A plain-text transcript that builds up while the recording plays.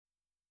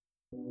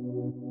You're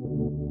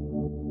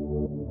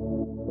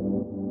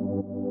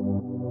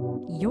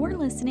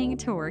listening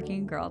to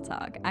Working Girl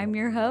Talk. I'm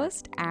your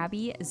host,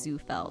 Abby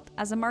Zufelt.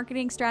 As a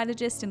marketing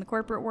strategist in the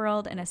corporate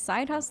world and a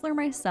side hustler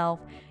myself,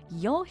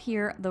 you'll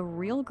hear the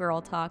real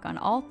girl talk on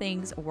all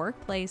things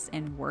workplace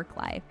and work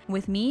life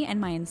with me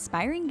and my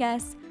inspiring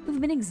guests who've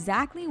been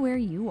exactly where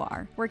you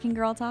are. Working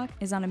Girl Talk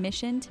is on a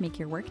mission to make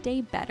your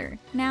workday better.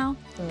 Now,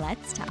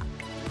 let's talk.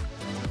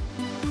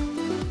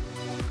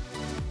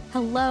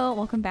 Hello,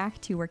 welcome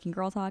back to Working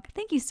Girl Talk.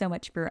 Thank you so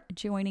much for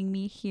joining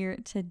me here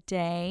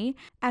today.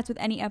 As with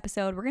any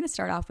episode, we're going to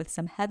start off with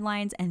some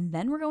headlines and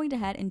then we're going to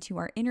head into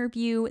our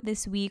interview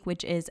this week,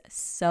 which is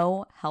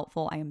so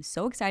helpful. I am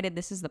so excited.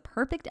 This is the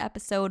perfect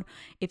episode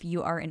if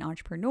you are an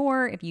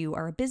entrepreneur, if you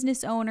are a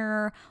business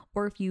owner,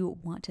 or if you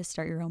want to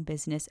start your own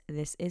business.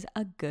 This is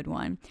a good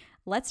one.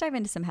 Let's dive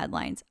into some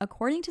headlines.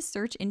 According to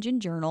Search Engine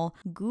Journal,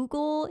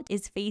 Google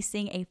is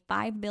facing a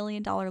 $5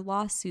 billion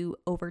lawsuit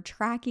over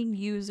tracking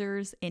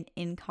users in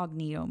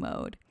incognito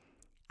mode.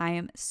 I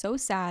am so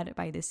sad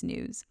by this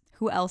news.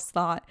 Who else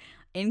thought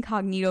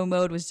incognito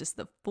mode was just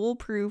the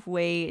foolproof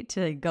way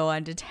to go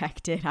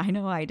undetected? I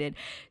know I did.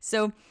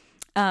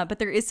 But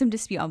there is some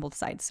dispute on both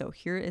sides. So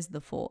here is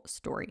the full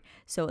story.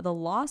 So the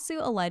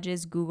lawsuit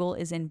alleges Google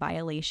is in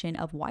violation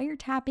of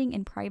wiretapping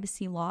and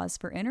privacy laws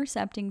for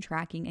intercepting,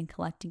 tracking, and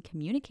collecting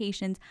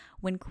communications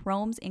when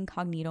Chrome's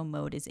incognito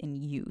mode is in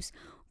use.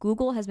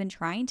 Google has been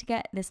trying to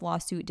get this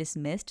lawsuit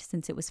dismissed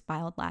since it was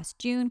filed last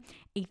June.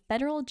 A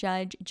federal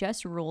judge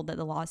just ruled that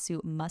the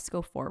lawsuit must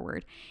go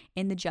forward.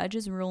 In the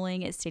judge's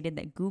ruling, it stated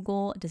that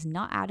Google does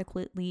not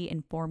adequately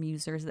inform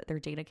users that their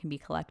data can be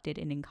collected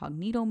in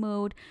incognito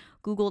mode.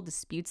 Google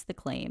disputes the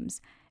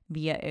claims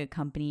via a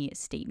company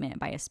statement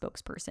by a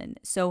spokesperson.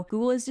 So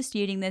Google is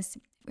disputing this.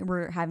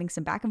 We're having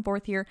some back and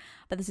forth here,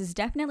 but this is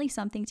definitely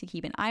something to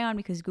keep an eye on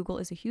because Google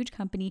is a huge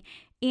company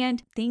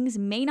and things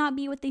may not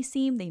be what they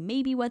seem. They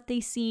may be what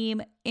they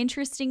seem.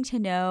 Interesting to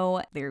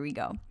know. There we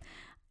go.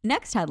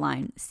 Next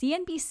headline,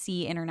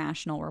 CNBC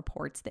International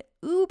reports that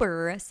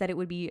Uber said it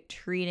would be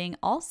treating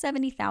all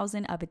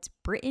 70,000 of its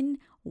Britain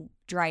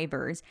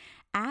drivers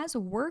as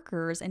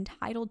workers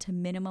entitled to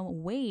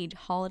minimum wage,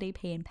 holiday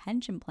pay, and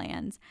pension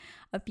plans.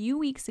 A few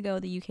weeks ago,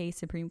 the UK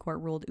Supreme Court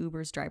ruled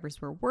Uber's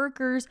drivers were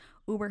workers.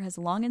 Uber has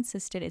long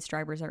insisted its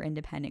drivers are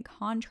independent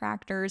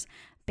contractors.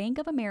 Bank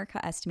of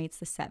America estimates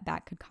the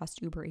setback could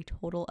cost Uber a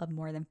total of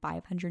more than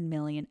 $500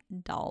 million.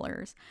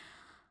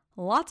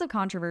 Lots of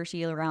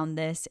controversy around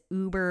this,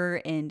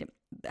 Uber and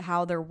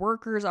how their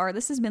workers are.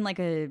 This has been like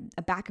a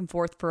back and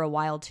forth for a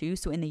while too.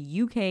 So in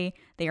the UK,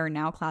 they are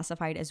now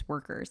classified as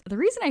workers. The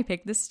reason I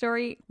picked this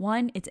story,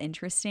 one, it's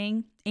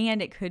interesting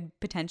and it could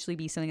potentially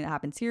be something that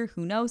happens here.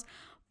 Who knows?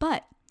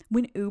 But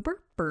when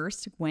Uber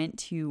first went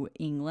to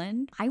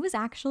England, I was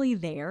actually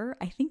there.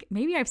 I think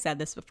maybe I've said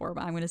this before,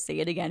 but I'm going to say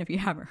it again if you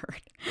haven't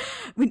heard.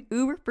 When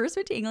Uber first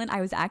went to England,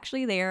 I was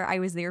actually there. I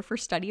was there for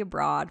study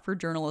abroad for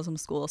journalism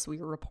school. So we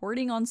were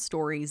reporting on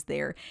stories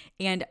there.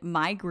 And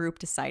my group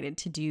decided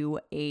to do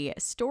a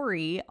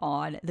story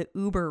on the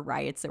Uber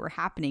riots that were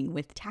happening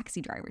with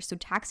taxi drivers. So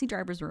taxi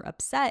drivers were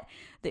upset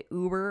that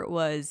Uber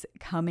was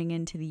coming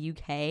into the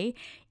UK,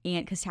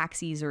 and because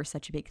taxis are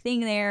such a big thing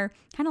there,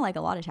 kind of like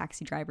a lot of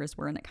taxi drivers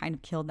were, and that kind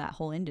of killed that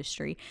whole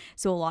industry.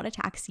 So a lot of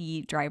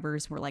taxi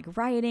drivers were like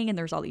rioting and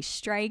there's all these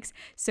strikes.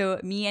 So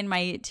me and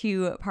my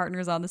two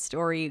partners on the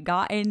story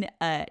got in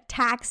a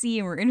taxi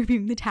and we're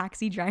interviewing the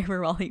taxi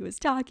driver while he was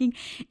talking.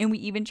 And we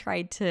even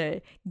tried to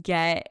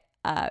get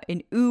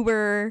an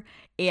Uber,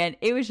 and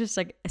it was just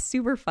like a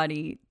super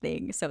funny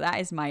thing. So that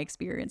is my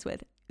experience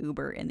with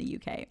Uber in the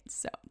UK.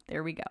 So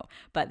there we go.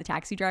 But the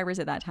taxi drivers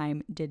at that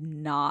time did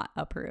not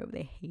approve.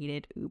 They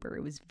hated Uber.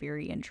 It was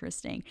very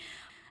interesting.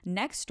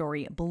 Next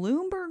story,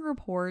 Bloomberg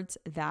reports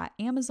that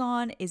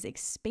Amazon is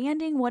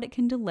expanding what it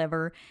can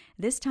deliver.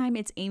 This time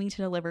it's aiming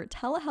to deliver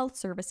telehealth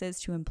services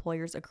to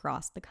employers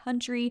across the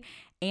country.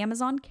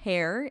 Amazon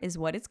Care is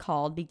what it's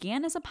called,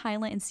 began as a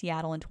pilot in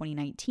Seattle in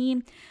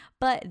 2019,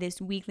 but this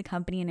week the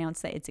company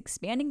announced that it's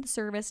expanding the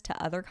service to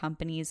other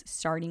companies,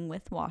 starting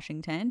with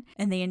Washington,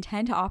 and they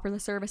intend to offer the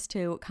service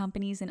to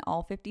companies in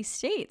all 50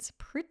 states.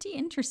 Pretty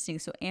interesting.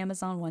 So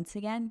Amazon once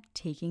again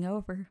taking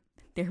over.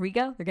 There we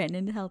go. They're getting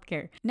into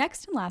healthcare.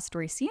 Next and last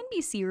story,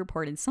 CNBC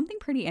reported something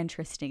pretty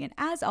interesting. And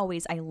as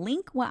always, I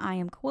link what I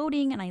am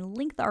quoting and I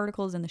link the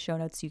articles in the show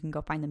notes so you can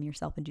go find them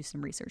yourself and do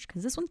some research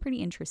because this one's pretty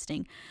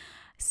interesting.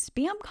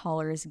 Spam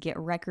callers get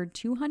record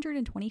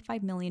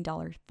 $225 million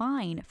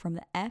fine from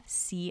the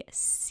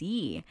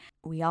FCC.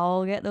 We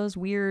all get those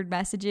weird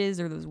messages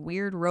or those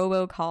weird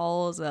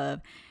robocalls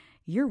of,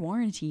 your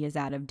warranty is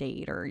out of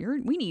date, or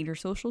we need your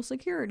social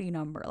security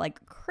number,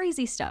 like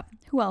crazy stuff.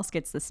 Who else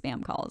gets the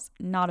spam calls?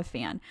 Not a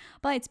fan.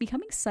 But it's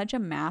becoming such a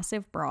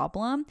massive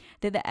problem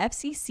that the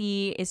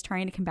FCC is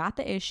trying to combat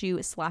the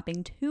issue,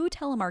 slapping 2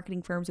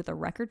 telemarketing firms with a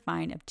record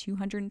fine of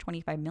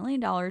 $225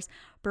 million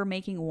for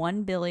making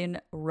 1 billion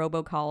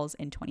robocalls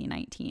in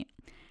 2019.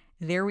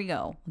 There we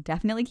go. We'll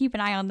definitely keep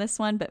an eye on this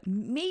one, but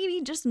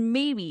maybe, just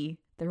maybe,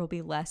 there will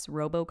be less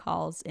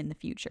robocalls in the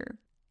future.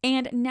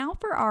 And now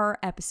for our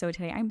episode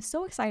today. I'm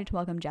so excited to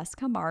welcome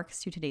Jessica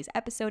Marks to today's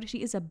episode.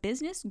 She is a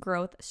business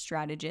growth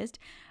strategist,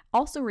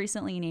 also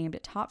recently named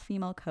Top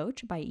Female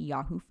Coach by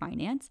Yahoo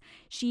Finance.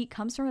 She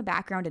comes from a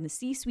background in the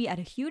C-suite at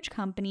a huge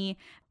company,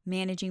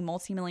 managing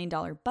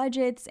multi-million-dollar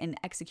budgets and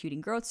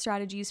executing growth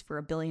strategies for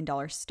a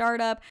billion-dollar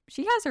startup.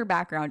 She has her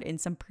background in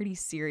some pretty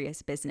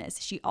serious business.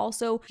 She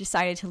also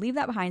decided to leave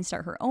that behind,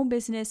 start her own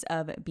business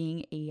of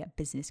being a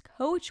business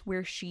coach,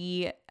 where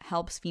she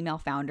helps female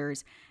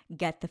founders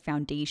get the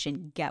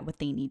foundation, get what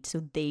they need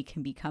so they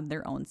can become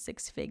their own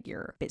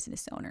six-figure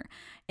business owner.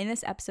 In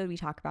this episode, we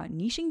talk about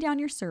niching down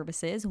your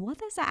services. What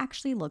does that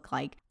actually look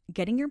like?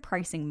 Getting your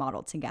pricing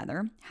model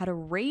together, how to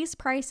raise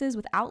prices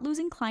without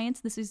losing clients.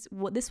 This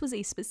was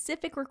a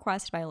specific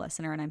request by a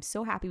listener, and I'm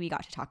so happy we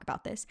got to talk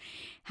about this.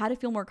 How to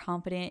feel more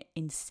confident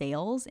in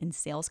sales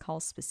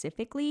calls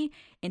specifically,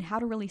 and how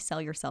to really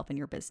sell yourself in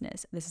your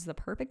business. This is the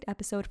perfect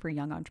episode for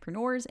young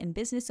entrepreneurs and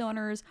business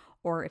owners,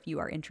 or if you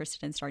are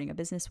interested in starting a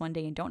business one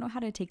day and don't know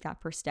how to take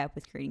that first step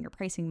with creating your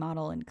pricing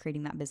model and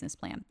creating that business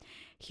plan.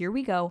 Here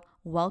we go.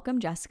 Welcome,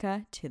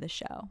 Jessica, to the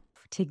show.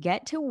 To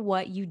get to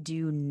what you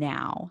do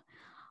now,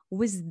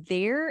 was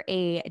there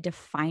a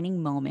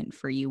defining moment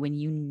for you when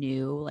you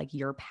knew like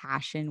your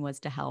passion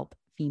was to help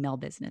female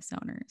business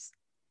owners?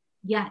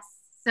 Yes.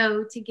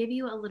 So to give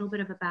you a little bit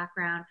of a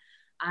background,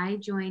 I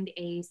joined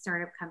a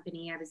startup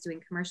company. I was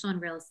doing commercial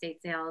and real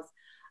estate sales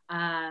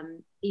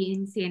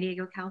in San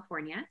Diego,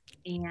 California.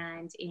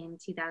 And in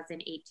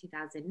 2008,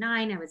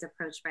 2009, I was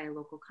approached by a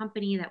local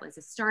company that was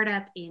a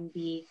startup in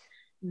the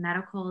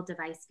medical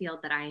device field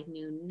that I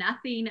knew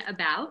nothing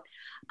about.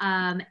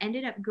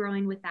 Ended up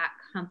growing with that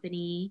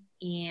company.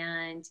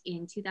 And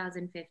in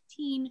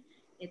 2015,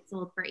 it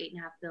sold for $8.5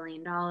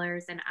 billion.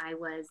 And I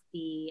was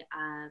the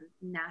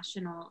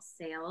national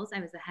sales.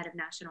 I was the head of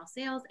national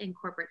sales and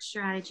corporate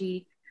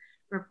strategy,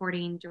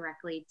 reporting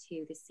directly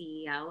to the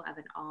CEO of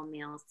an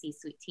all-male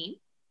C-suite team.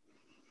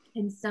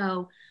 And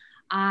so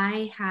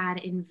I had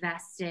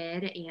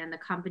invested, and the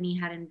company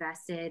had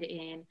invested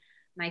in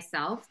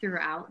myself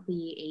throughout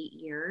the 8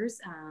 years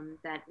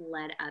that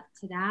led up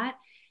to that.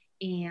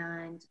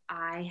 And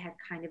I had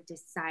kind of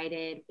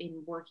decided,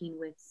 in working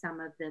with some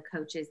of the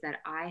coaches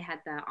that I had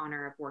the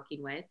honor of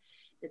working with,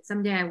 that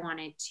someday I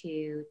wanted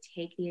to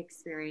take the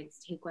experience,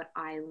 take what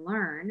I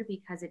learned,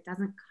 because it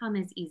doesn't come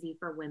as easy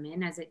for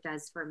women as it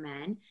does for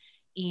men,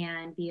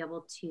 and be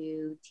able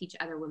to teach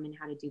other women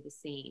how to do the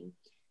same.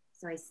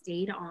 So I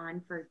stayed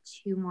on for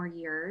 2 more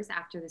years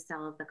after the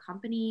sale of the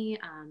company.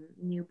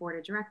 New board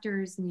of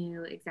directors,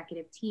 new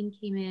executive team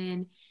came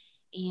in,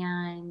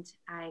 and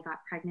I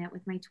got pregnant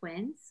with my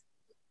twins.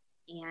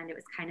 And it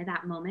was kind of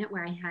that moment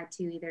where I had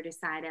to either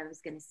decide I was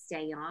going to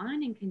stay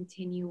on and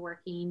continue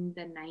working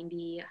the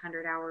 90,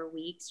 100-hour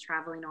weeks,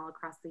 traveling all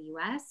across the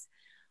US,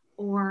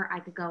 or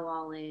I could go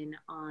all in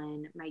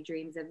on my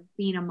dreams of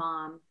being a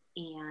mom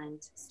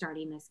and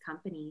starting this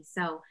company.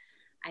 So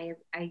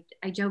I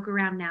joke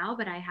around now,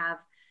 but I have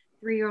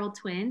 3-year-old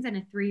twins and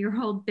a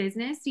 3-year-old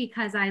business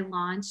because I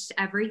launched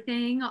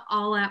everything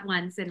all at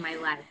once in my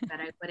life that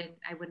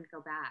I wouldn't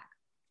go back.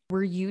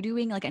 Were you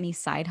doing like any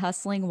side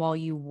hustling while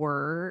you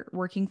were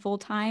working full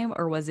time,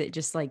 or was it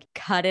just like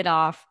cut it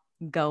off,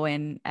 go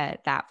in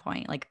at that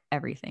point, like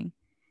everything?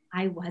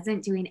 I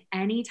wasn't doing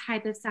any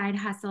type of side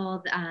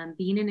hustle.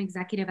 Being an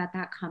executive at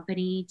that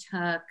company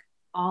took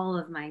all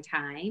of my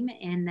time.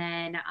 And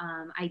then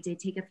I did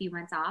take a few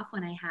months off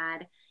when I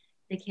had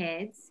the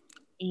kids,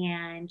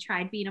 and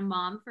tried being a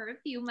mom for a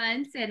few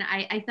months. And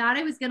I thought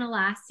I was going to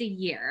last a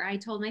year. I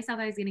told myself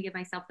I was going to give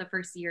myself the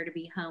first year to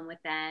be home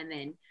with them.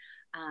 And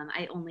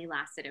I only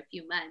lasted a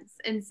few months.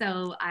 And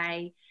so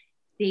I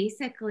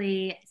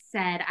basically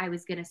said I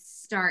was going to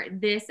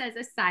start this as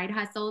a side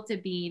hustle to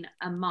being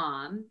a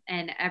mom.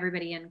 And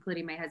everybody,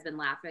 including my husband,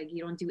 laughed. Like,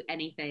 you don't do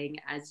anything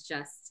as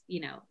just,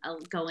 I'll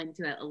go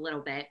into it a little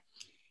bit.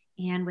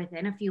 And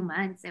within a few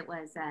months, it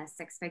was a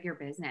 6-figure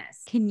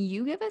business. Can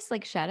you give us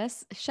like shed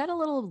a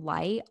little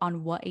light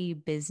on what a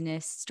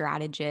business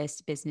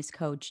strategist, business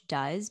coach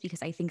does?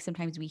 Because I think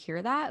sometimes we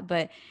hear that,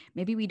 but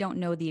maybe we don't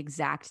know the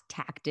exact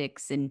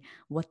tactics and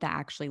what that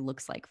actually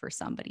looks like for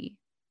somebody.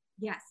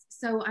 Yes.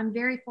 So I'm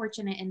very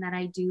fortunate in that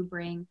I do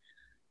bring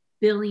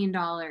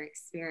billion-dollar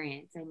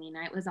experience. I mean,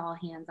 it was all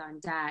hands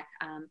on deck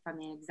from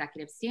the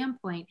executive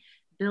standpoint,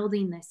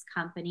 building this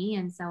company.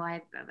 And so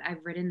I've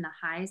ridden the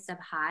highest of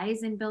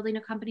highs in building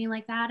a company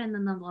like that, and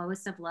then the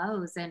lowest of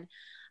lows, and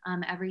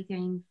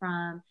everything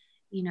from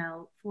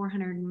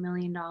 $400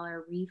 million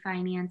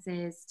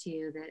refinances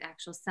to the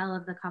actual sell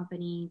of the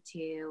company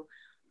to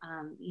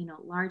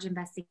large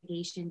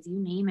investigations, you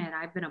name it.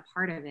 I've been a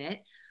part of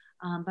it.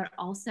 But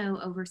also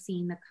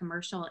overseeing the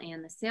commercial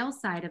and the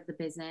sales side of the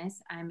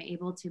business, I'm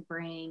able to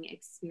bring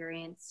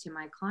experience to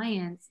my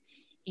clients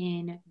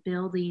in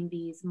building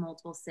these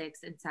multiple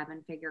 6 and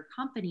 7-figure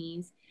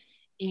companies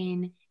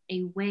in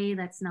a way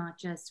that's not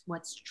just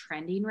what's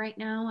trending right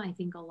now. I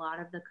think a lot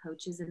of the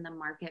coaches in the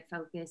market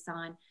focus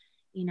on,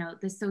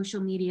 the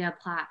social media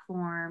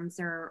platforms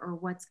or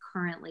what's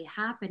currently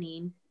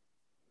happening.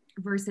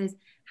 versus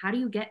how do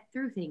you get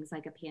through things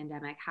like a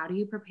pandemic? How do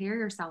you prepare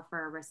yourself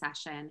for a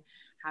recession?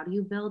 How do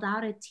you build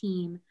out a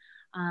team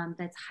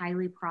that's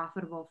highly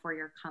profitable for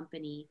your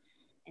company?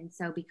 And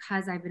so,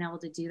 because I've been able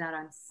to do that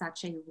on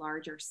such a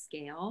larger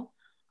scale,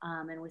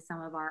 and with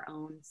some of our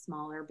own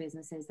smaller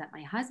businesses that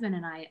my husband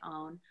and I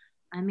own,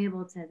 I'm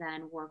able to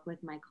then work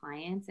with my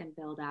clients and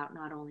build out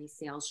not only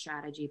sales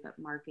strategy, but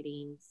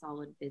marketing,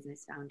 solid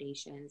business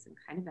foundations, and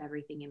kind of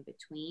everything in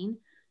between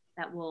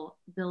that will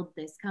build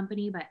this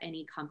company, but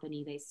any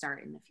company they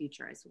start in the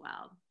future as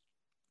well.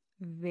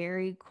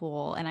 Very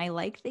cool. And I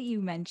like that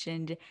you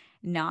mentioned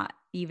not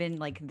even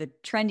like the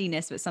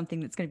trendiness, but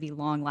something that's going to be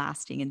long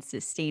lasting and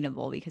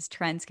sustainable because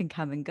trends can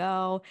come and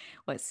go.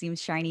 What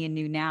seems shiny and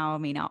new now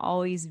may not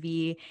always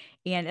be.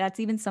 And that's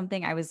even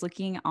something I was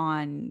looking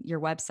on your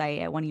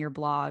website at one of your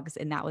blogs.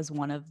 And that was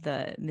one of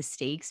the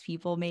mistakes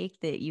people make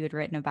that you had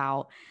written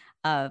about.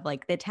 Of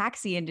like the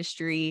taxi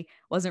industry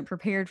wasn't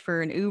prepared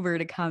for an Uber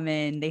to come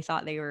in. They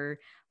thought they were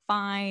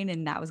fine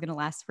and that was going to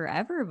last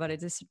forever, but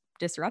it just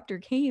disruptor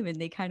came and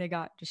they kind of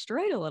got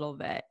destroyed a little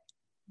bit.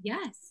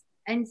 Yes.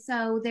 And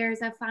so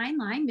there's a fine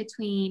line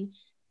between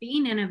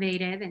being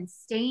innovative and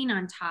staying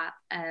on top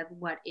of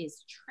what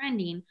is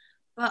trending,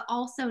 but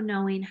also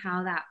knowing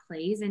how that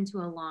plays into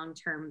a long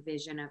term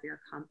vision of your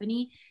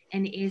company.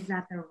 And is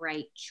that the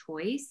right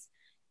choice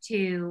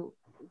to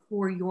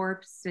for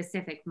your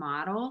specific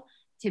model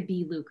to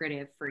be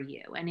lucrative for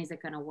you? And is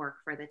it going to work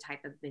for the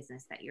type of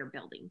business that you're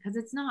building? Because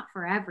it's not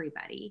for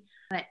everybody.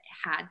 But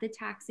had the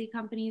taxi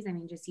companies, I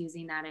mean, just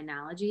using that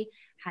analogy,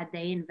 had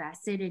they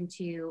invested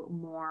into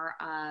more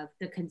of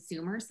the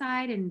consumer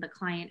side and the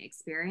client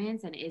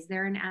experience, and is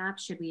there an app?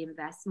 Should we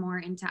invest more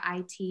into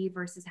IT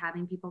versus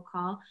having people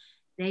call?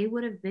 They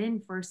would have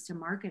been first to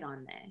market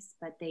on this,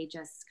 but they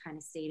just kind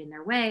of stayed in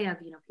their way of,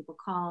 people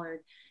call or,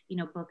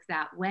 book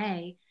that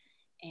way.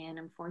 And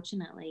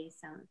unfortunately,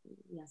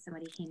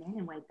 somebody came in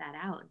and wiped that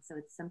out. So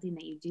it's something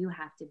that you do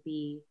have to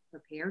be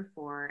prepared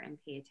for and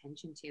pay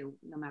attention to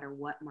no matter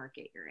what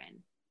market you're in.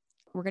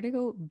 We're going to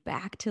go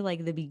back to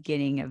like the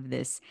beginning of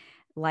this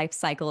life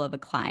cycle of a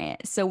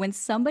client. So when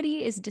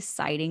somebody is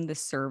deciding the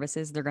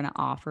services they're going to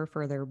offer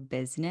for their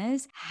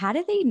business, how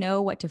do they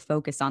know what to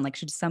focus on? Like,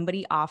 should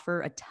somebody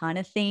offer a ton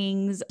of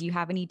things? Do you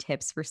have any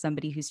tips for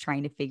somebody who's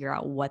trying to figure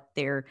out what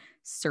their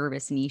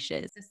service niche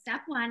is? So step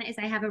one is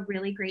I have a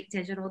really great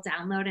digital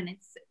download, and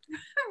it's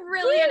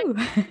really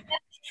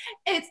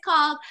it's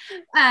called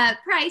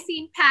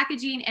Pricing,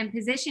 Packaging, and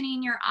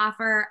Positioning Your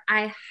Offer.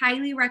 I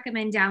highly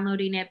recommend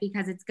downloading it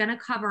because it's going to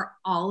cover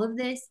all of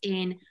this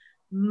in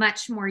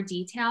much more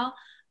detail.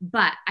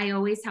 But I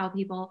always tell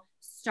people,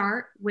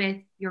 start with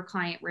your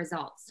client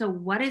results. So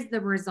what is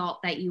the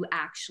result that you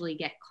actually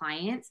get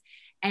clients,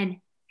 and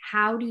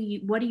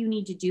what do you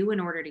need to do in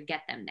order to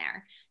get them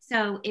there?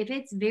 So if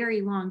it's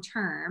very long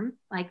term,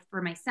 like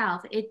for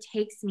myself, it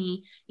takes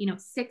me,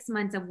 6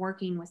 months of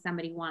working with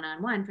somebody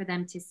one-on-one for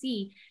them to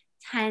see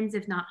tens,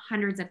 if not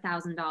hundreds of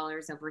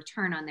 $1,000s of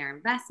return on their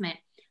investment.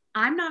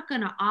 I'm not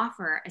going to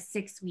offer a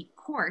 6-week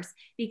course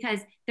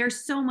because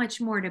there's so much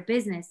more to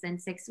business than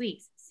 6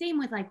 weeks. Same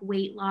with like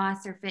weight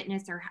loss or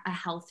fitness or a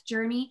health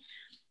journey.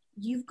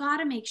 You've got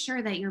to make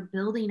sure that you're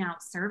building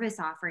out service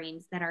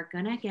offerings that are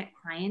going to get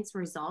clients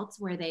results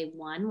where they,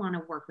 one, want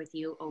to work with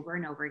you over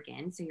and over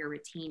again, so you're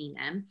retaining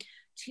them.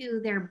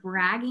 Two, they're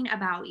bragging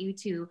about you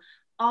to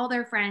all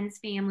their friends,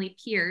 family,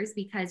 peers,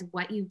 because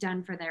what you've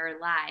done for their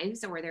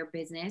lives or their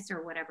business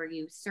or whatever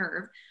you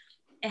serve,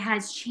 it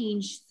has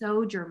changed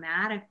so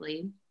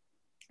dramatically.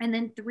 And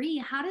then three,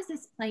 how does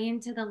this play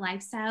into the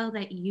lifestyle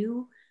that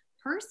you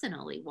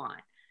personally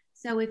want?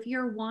 So if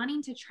you're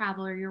wanting to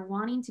travel, or you're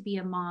wanting to be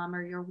a mom,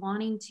 or you're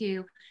wanting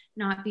to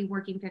not be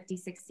working 50,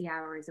 60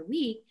 hours a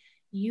week,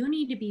 you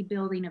need to be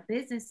building a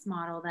business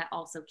model that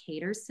also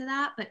caters to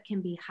that, but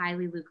can be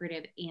highly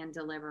lucrative and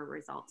deliver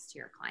results to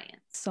your clients.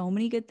 So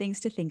many good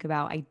things to think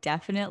about. I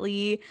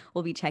definitely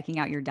will be checking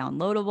out your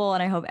downloadable,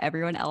 and I hope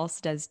everyone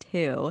else does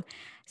too.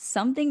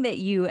 Something that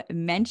you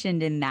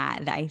mentioned in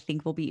that I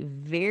think will be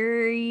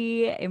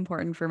very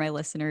important for my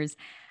listeners: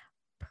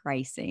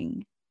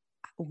 pricing.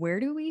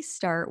 Where do we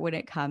start when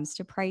it comes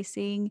to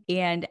pricing?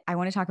 And I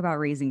want to talk about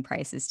raising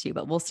prices too,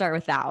 but we'll start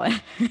with that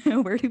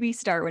one. Where do we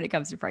start when it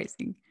comes to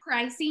pricing?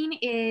 Pricing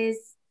is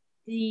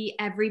the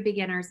every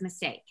beginner's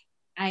mistake.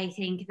 I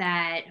think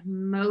that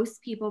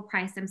most people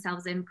price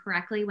themselves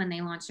incorrectly when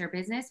they launch their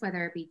business,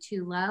 whether it be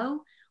too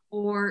low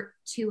or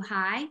too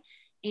high.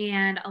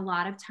 And a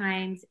lot of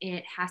times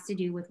it has to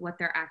do with what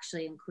they're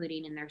actually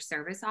including in their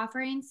service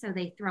offerings. So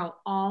they throw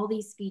all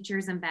these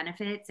features and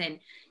benefits, and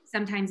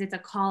sometimes it's a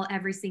call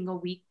every single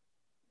week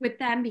with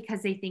them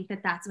because they think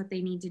that that's what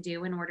they need to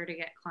do in order to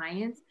get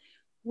clients.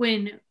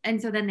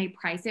 And so then they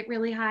price it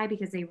really high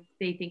because they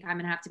think I'm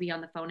going to have to be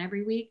on the phone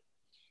every week.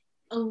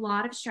 A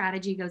lot of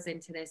strategy goes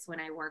into this when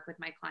I work with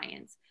my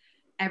clients.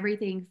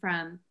 Everything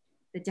from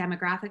the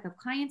demographic of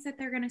clients that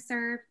they're going to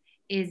serve.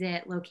 Is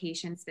it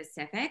location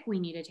specific? We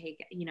need to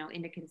take,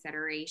 into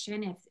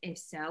consideration. If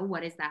so,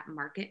 what is that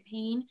market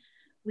pain?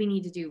 We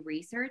need to do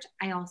research.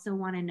 I also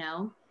want to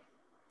know,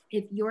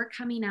 if you're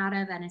coming out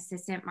of an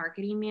assistant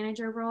marketing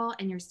manager role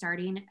and you're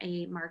starting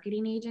a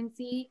marketing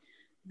agency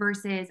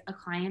versus a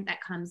client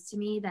that comes to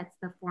me that's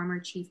the former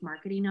chief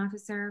marketing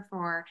officer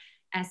for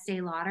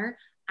Estee Lauder,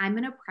 I'm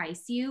going to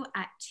price you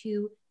at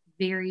two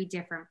very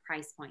different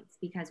price points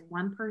because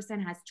one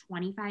person has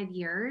 25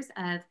 years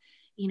of,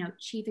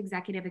 chief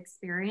executive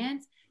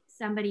experience.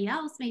 Somebody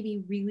else may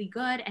be really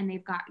good and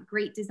they've got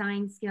great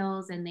design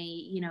skills and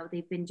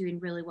they've been doing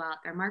really well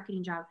at their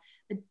marketing job,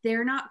 but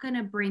they're not going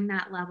to bring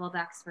that level of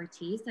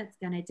expertise that's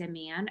going to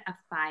demand a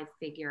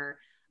 5-figure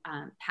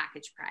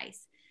package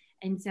price.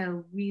 And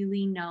so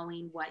really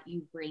knowing what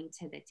you bring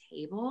to the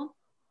table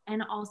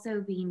and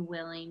also being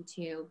willing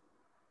to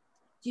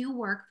do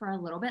work for a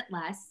little bit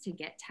less to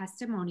get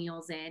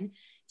testimonials in,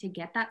 to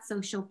get that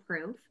social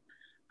proof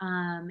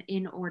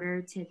in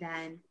order to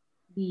then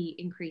be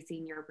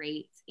increasing your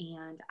rates.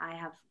 And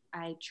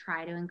I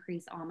try to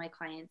increase all my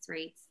clients'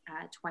 rates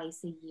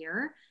twice a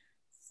year.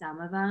 Some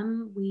of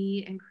them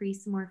we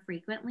increase more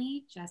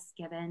frequently, just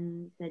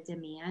given the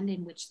demand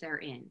in which they're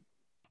in.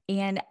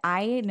 And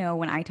I know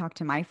when I talk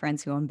to my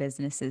friends who own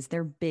businesses,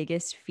 their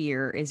biggest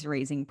fear is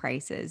raising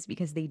prices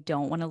because they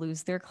don't want to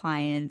lose their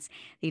clients.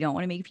 They don't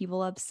want to make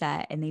people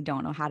upset and they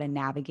don't know how to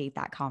navigate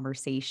that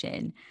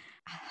conversation.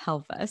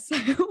 Help us.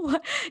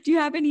 Do you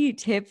have any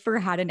tip for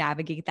how to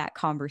navigate that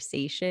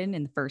conversation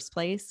in the first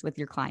place with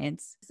your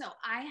clients? So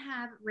I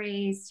have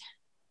raised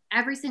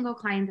every single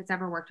client that's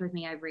ever worked with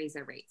me. I've raised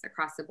their rates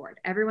across the board.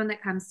 Everyone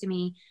that comes to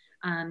me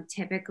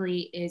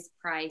typically is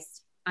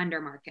priced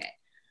under market.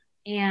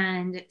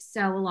 And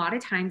so a lot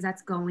of times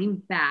that's going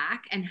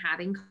back and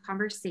having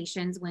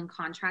conversations when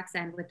contracts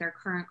end with their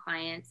current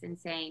clients and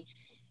saying,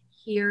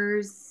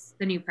 here's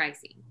the new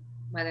pricing,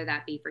 whether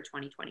that be for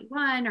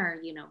 2021 or,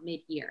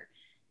 mid-year.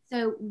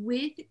 So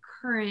with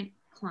current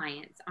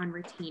clients on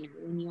retainer,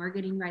 when you are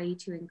getting ready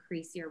to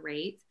increase your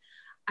rates,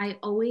 I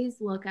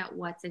always look at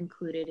what's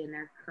included in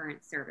their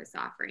current service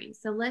offering.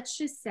 So let's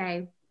just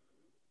say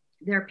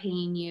they're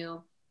paying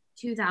you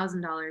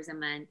 $2,000 a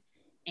month,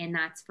 and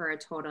that's for a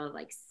total of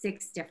like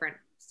 6 different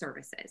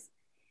services.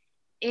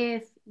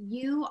 If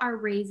you are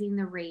raising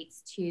the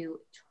rates to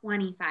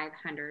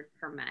 $2,500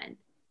 per month,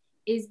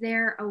 is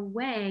there a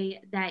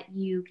way that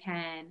you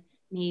can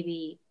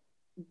maybe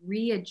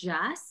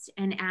readjust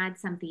and add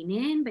something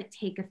in, but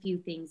take a few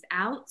things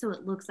out so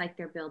it looks like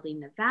they're building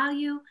the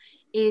value?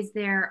 Is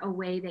there a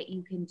way that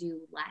you can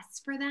do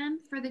less for them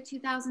for the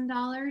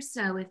 $2,000?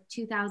 So if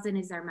 $2,000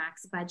 is their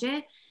max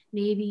budget,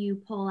 maybe you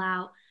pull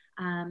out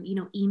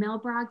email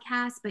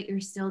broadcasts, but you're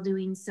still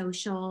doing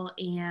social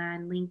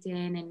and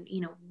LinkedIn and,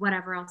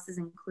 whatever else is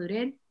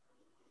included.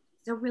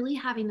 So really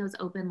having those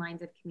open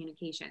lines of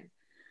communication.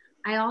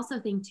 I also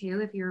think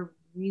too, if you're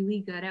really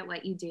good at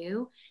what you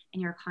do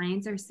and your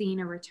clients are seeing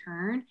a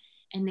return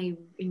and they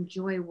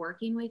enjoy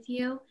working with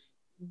you,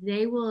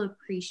 they will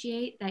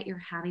appreciate that you're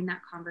having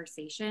that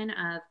conversation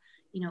of,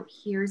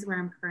 here's where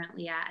I'm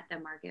currently at the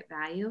market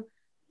value.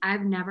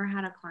 I've never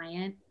had a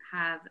client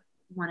have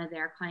one of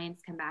their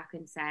clients come back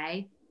and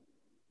say,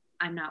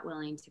 I'm not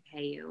willing to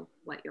pay you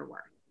what you're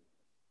worth.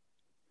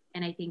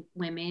 And I think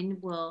women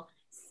will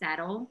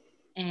settle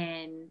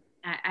and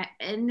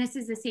this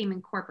is the same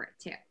in corporate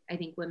too. I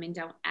think women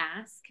don't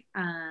ask,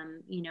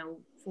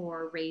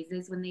 for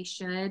raises when they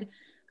should.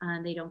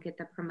 They don't get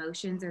the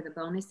promotions or the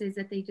bonuses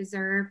that they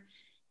deserve.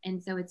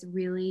 And so it's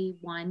really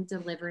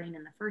delivering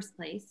in the first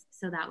place.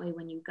 So that way,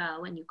 when you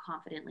go and you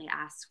confidently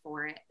ask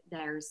for it,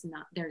 there's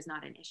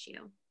not an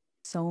issue.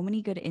 So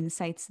many good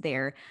insights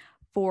there.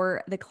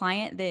 For the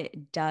client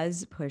that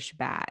does push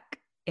back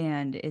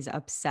and is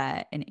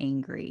upset and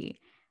angry,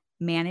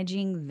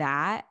 managing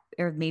that,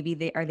 or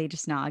maybe are they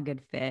just not a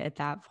good fit at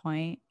that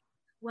point?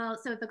 Well,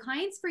 so if the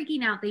client's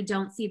freaking out, they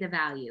don't see the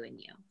value in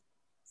you.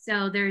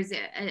 So there's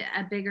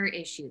a bigger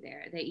issue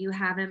there that you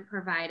haven't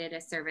provided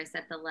a service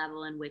at the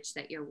level in which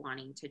that you're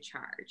wanting to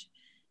charge.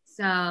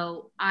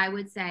 So I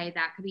would say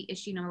that could be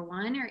issue number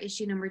 1, or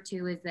issue number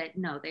 2 is that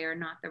no, they are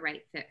not the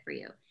right fit for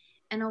you.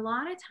 And a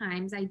lot of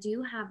times I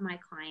do have my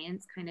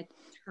clients kind of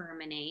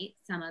terminate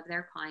some of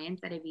their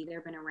clients that have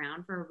either been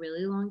around for a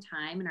really long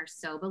time and are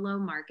so below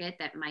market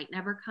that might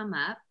never come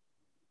up,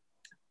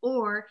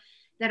 or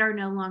that are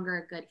no longer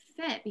a good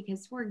fit.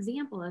 Because, for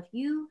example, if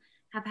you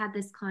have had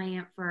this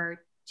client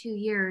for 2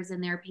 years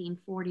and they're paying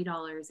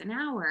 $40 an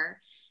hour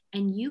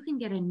and you can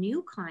get a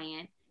new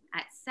client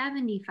at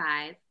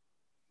 $75,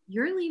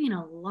 you're leaving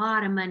a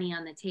lot of money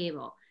on the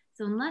table.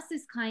 So unless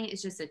this client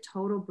is just a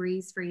total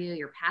breeze for you,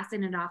 you're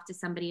passing it off to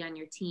somebody on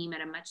your team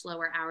at a much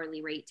lower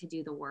hourly rate to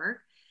do the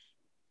work,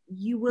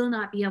 you will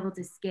not be able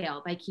to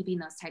scale by keeping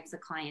those types of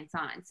clients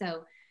on.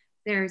 So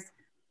there's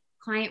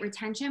client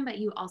retention, but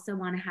you also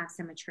want to have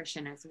some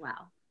attrition as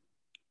well.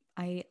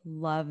 I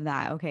love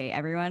that. Okay,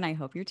 everyone, I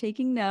hope you're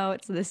taking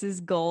notes. This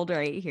is gold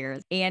right here.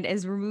 And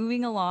as we're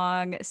moving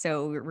along,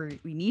 so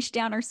we niche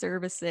down our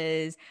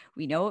services,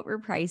 we know what we're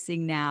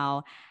pricing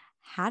now.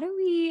 How do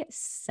we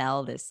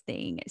sell this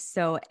thing?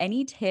 So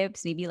any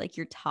tips, maybe like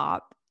your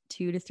top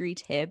 2 to 3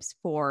 tips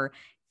for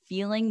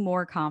feeling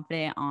more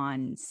confident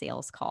on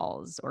sales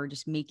calls or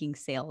just making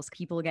sales.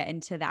 People get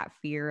into that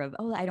fear of,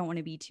 oh, I don't want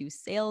to be too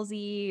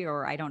salesy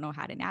or I don't know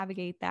how to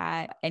navigate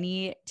that.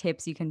 Any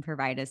tips you can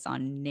provide us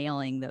on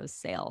nailing those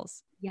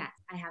sales? Yes,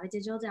 I have a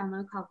digital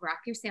download called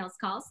Rock Your Sales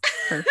Calls.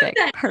 Perfect.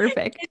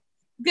 Perfect.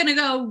 Gonna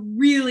go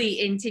really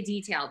into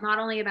detail, not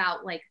only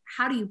about like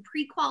how do you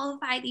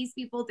pre-qualify these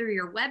people through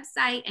your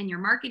website and your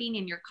marketing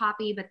and your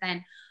copy, but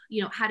then,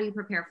 you know, how do you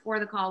prepare for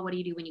the call? What do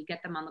you do when you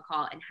get them on the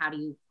call, and how do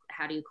you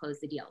close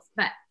the deals?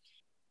 But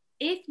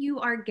if you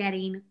are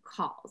getting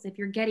calls, if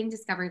you're getting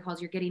discovery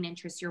calls, you're getting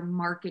interest, your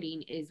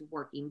marketing is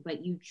working,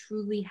 but you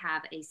truly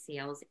have a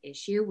sales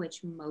issue,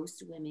 which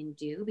most women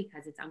do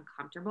because it's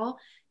uncomfortable.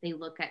 They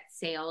look at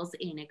sales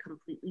in a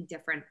completely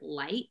different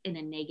light, in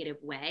a negative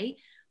way,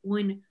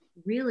 when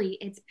really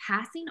it's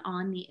passing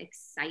on the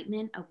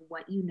excitement of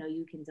what you know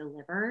you can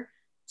deliver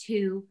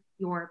to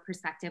your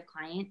prospective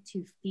client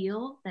to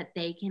feel that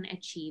they can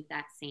achieve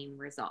that same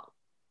result.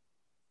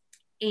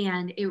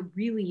 And it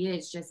really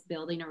is just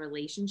building a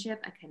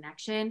relationship, a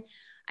connection.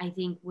 I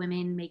think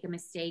women make a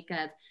mistake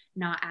of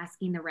not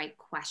asking the right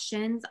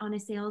questions on a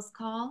sales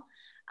call.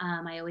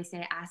 I always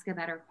say, ask a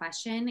better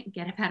question,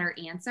 get a better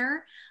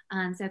answer.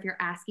 So if you're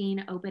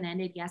asking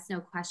open-ended yes, no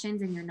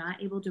questions and you're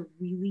not able to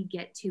really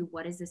get to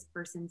what is this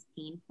person's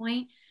pain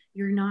point,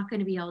 you're not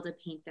going to be able to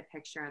paint the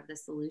picture of the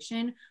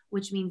solution,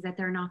 which means that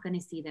they're not going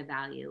to see the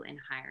value in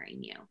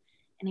hiring you.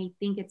 And I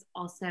think it's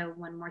also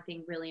one more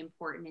thing really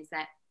important is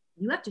that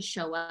you have to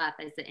show up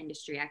as the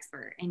industry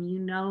expert. And you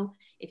know,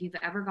 if you've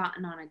ever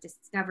gotten on a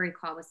discovery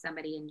call with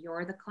somebody and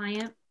you're the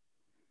client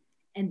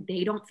and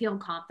they don't feel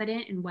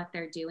confident in what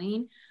they're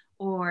doing,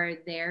 or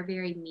they're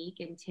very meek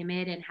and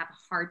timid and have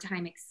a hard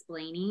time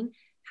explaining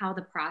how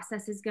the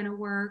process is going to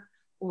work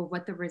or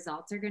what the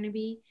results are going to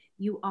be,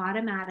 you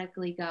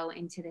automatically go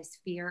into this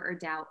fear or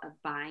doubt of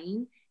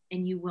buying,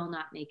 and you will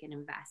not make an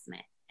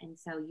investment. And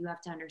so you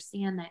have to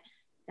understand that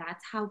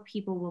that's how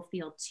people will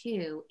feel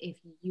too if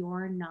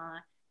you're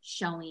not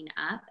showing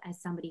up as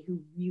somebody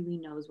who really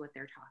knows what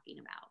they're talking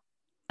about.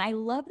 I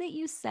love that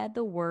you said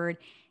the word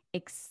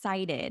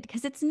excited,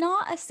 because it's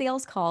not a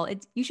sales call.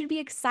 You should be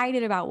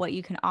excited about what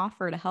you can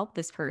offer to help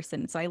this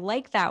person. So I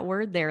like that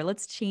word there.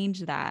 Let's change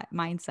that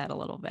mindset a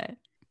little bit.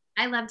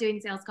 I love doing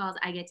sales calls.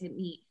 I get to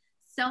meet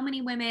so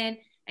many women.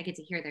 I get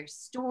to hear their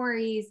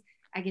stories.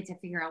 I get to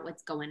figure out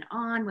what's going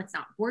on, what's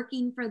not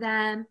working for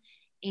them.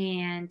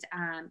 And,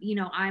 you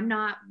know, I'm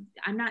not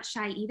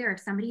shy either. If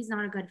somebody's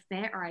not a good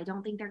fit, or I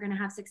don't think they're going to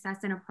have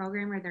success in a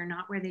program, or they're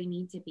not where they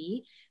need to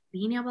be,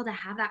 being able to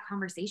have that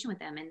conversation with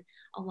them. And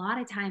a lot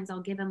of times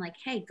I'll give them like,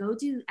 hey, go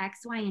do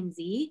X, Y, and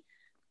Z,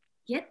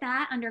 get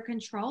that under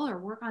control or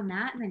work on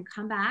that, and then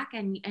come back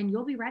and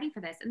you'll be ready for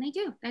this. And they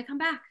do, they come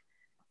back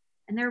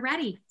and they're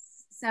ready.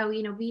 So,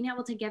 you know, being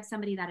able to give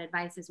somebody that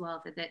advice as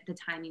well, if the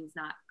timing's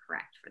not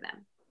correct for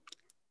them.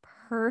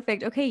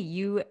 Perfect. Okay.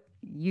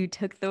 You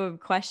took the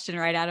question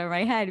right out of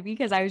my head,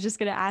 because I was just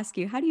going to ask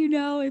you, how do you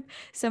know if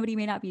somebody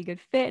may not be a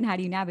good fit, and how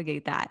do you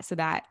navigate that? So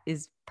that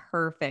is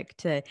perfect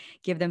to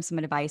give them some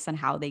advice on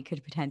how they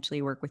could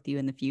potentially work with you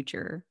in the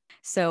future.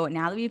 So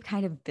now that we've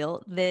kind of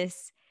built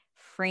this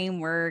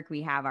framework,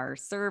 we have our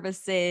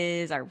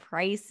services, our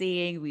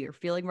pricing, we are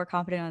feeling more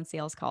confident on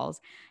sales calls.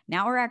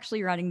 Now we're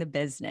actually running the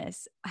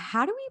business.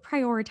 How do we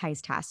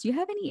prioritize tasks? Do you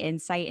have any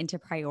insight into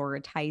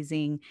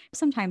prioritizing?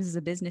 Sometimes as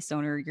a business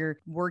owner, you're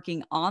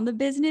working on the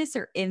business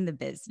or in the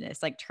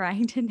business, like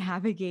trying to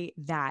navigate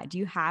that. Do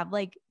you have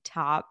like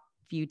top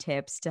few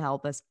tips to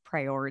help us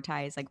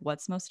prioritize, like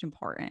what's most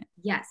important?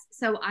 Yes.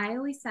 So I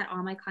always set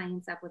all my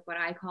clients up with what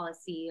I call a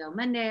CEO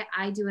Monday.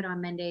 I do it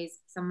on Mondays.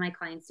 Some of my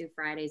clients do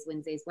Fridays,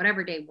 Wednesdays,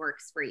 whatever day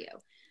works for you.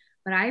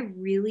 But I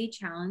really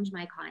challenge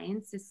my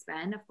clients to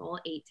spend a full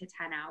 8 to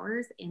 10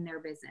 hours in their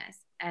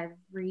business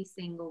every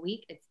single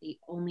week. It's the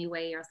only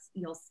way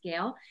you'll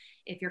scale.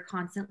 If you're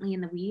constantly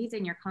in the weeds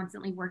and you're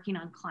constantly working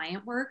on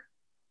client work,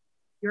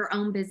 your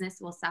own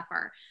business will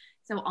suffer.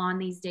 So on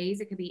these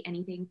days, it could be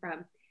anything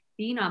from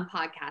being on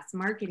podcasts,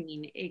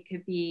 marketing. It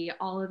could be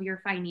all of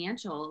your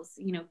financials,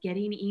 you know,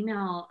 getting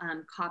email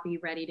copy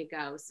ready to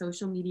go,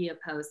 social media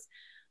posts,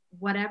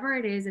 whatever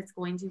it is, it's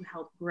going to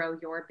help grow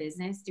your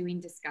business,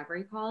 doing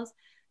discovery calls.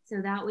 So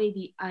that way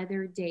the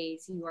other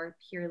days you are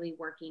purely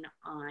working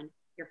on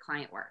your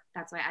client work.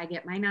 That's why I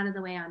get mine out of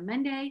the way on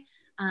Monday.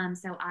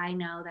 So I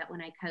know that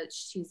when I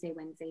coach Tuesday,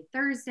 Wednesday,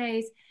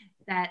 Thursdays,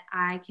 that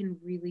I can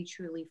really,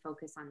 truly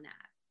focus on that.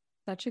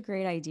 Such a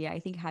great idea. I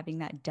think having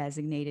that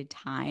designated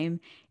time,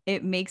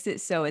 it makes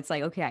it so it's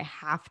like, okay, I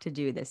have to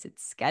do this.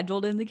 It's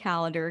scheduled in the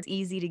calendar. It's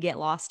easy to get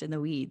lost in the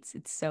weeds.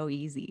 It's so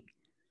easy.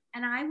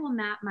 And I will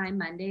map my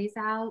Mondays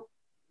out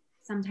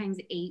sometimes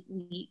 8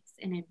 weeks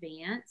in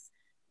advance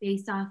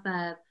based off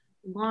of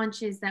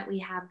launches that we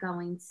have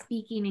going,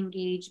 speaking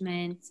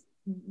engagements,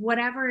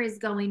 whatever is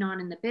going on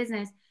in the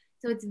business.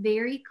 So it's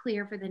very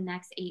clear for the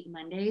next 8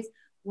 Mondays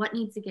what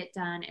needs to get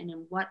done and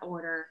in what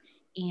order,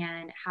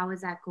 and how is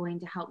that going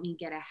to help me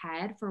get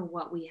ahead for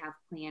what we have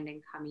planned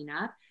and coming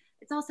up.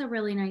 It's also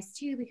really nice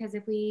too, because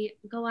if we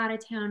go out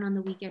of town on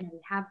the weekend and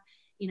we have,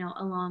 you know,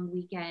 a long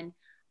weekend,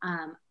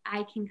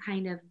 I can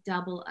kind of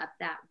double up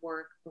that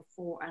work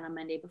before on a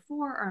Monday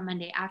before or a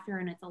Monday after.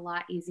 And it's a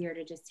lot easier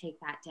to just take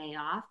that day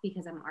off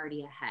because I'm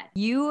already ahead.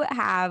 You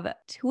have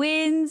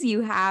twins,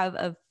 you have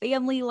a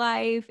family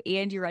life,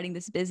 and you're running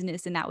this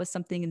business. And that was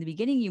something in the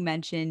beginning you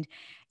mentioned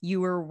you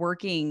were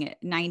working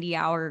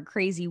 90-hour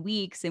crazy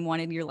weeks and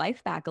wanted your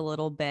life back a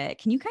little bit.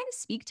 Can you kind of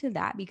speak to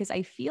that? Because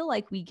I feel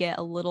like we get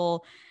a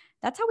little,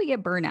 that's how we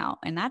get burnout.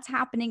 And that's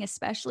happening,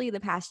 especially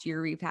the past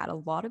year. We've had a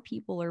lot of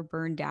people are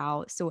burned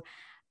out. So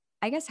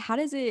I guess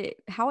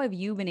how have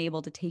you been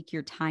able to take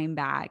your time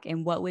back?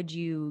 And what would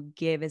you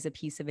give as a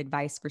piece of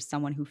advice for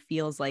someone who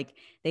feels like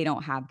they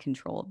don't have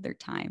control of their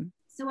time?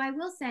 So I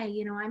will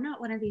say, I'm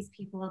not one of these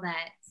people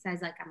that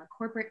says like I'm a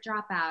corporate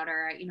dropout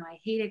or, I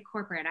hated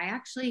corporate. I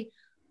actually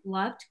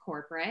loved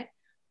corporate.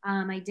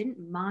 I didn't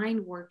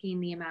mind working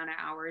the amount of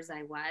hours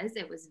I was.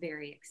 It was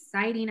very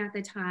exciting at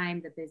the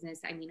time. The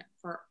business,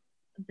 for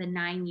the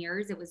 9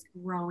 years, it was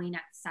growing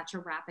at such a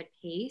rapid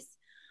pace.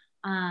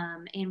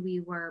 And we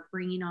were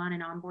bringing on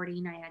and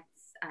onboarding. I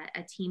had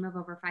a team of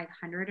over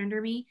 500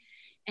 under me.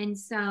 And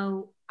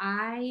so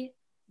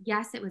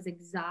yes, it was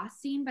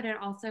exhausting, but it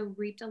also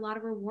reaped a lot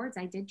of rewards.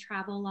 I did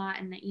travel a lot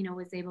and,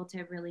 was able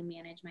to really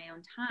manage my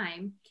own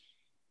time.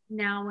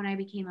 Now, when I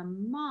became a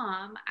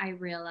mom, I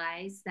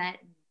realized that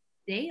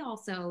they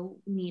also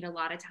need a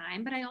lot of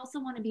time, but I also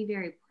want to be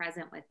very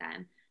present with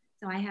them.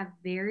 So I have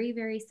very,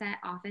 very set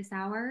office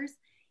hours.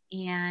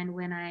 And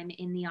when I'm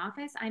in the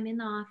office, I'm in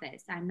the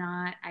office.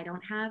 I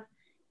don't have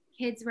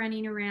kids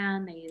running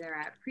around. They're either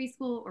at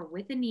preschool or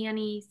with a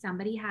nanny.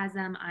 Somebody has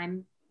them.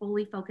 I'm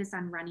fully focused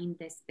on running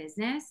this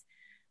business.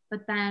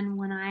 But then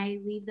when I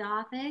leave the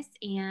office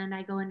and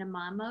I go into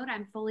mom mode,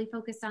 I'm fully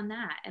focused on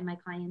that. And my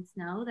clients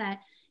know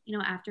that,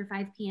 after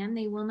 5 p.m.,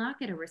 they will not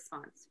get a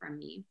response from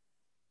me.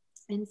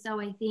 And so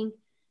I think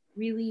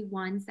really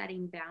one,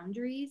 setting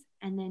boundaries,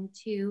 and then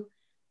two,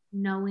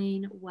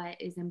 knowing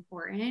what is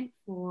important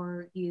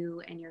for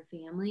you and your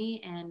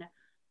family. And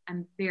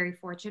I'm very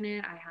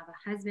fortunate. I have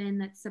a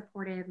husband that's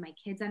supportive. My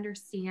kids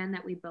understand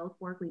that we both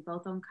work, we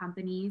both own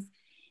companies,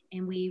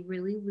 and we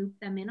really loop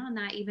them in on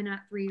that even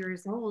at 3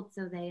 years old.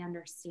 So they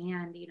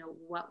understand,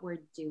 what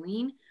we're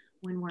doing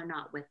when we're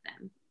not with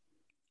them.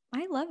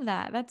 I love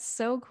that. That's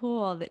so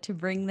cool that to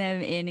bring them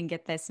in and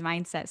get this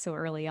mindset so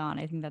early on.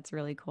 I think that's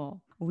really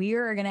cool. We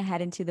are going to head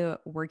into the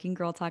Working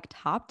Girl Talk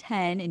top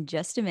 10 in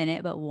just a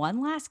minute, but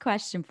one last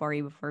question for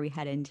you before we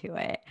head into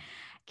it.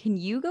 Can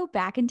you go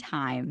back in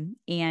time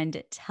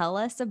and tell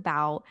us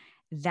about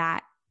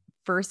that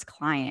first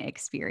client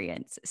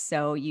experience?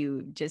 So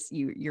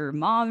you're a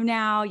mom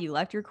now, you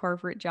left your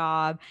corporate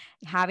job,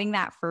 having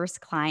that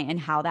first client and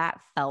how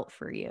that felt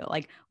for you.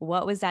 Like,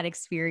 what was that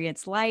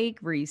experience like?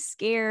 Were you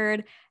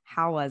scared?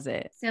 How was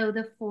it? So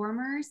the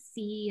former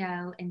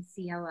CEO and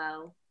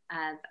COO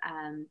of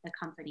the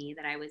company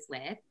that I was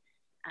with,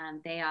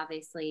 they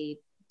obviously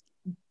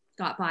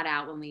got bought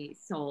out when we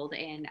sold,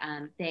 and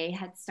they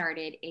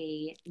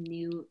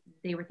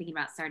were thinking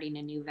about starting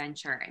a new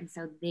venture. And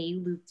so they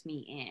looped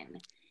me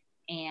in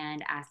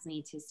and asked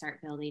me to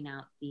start building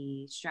out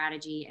the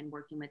strategy and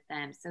working with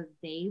them. So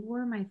they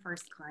were my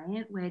first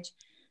client, which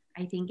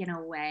I think in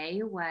a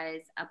way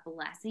was a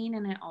blessing.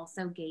 And it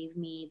also gave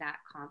me that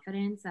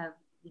confidence of,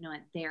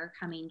 they're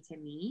coming to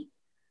me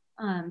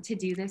to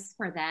do this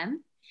for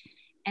them.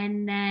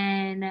 And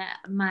then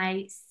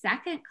my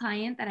second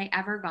client that I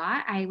ever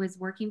got, I was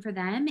working for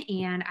them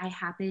and I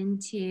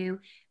happened to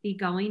be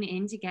going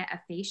in to get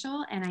a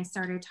facial, and I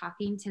started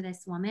talking to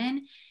this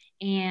woman,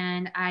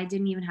 and I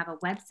didn't even have a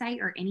website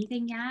or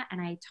anything yet.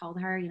 And I told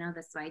her,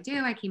 this is what I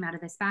do. I came out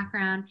of this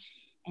background.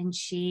 And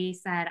she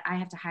said, I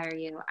have to hire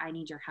you. I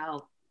need your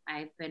help.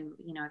 I've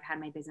had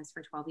my business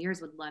for 12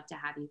 years, would love to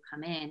have you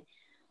come in.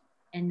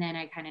 And then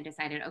I kind of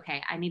decided,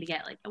 okay, I need to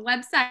get like a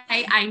website.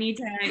 I need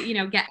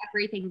to, get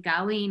everything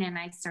going. And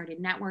I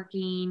started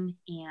networking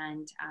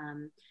and,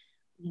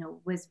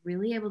 was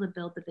really able to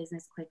build the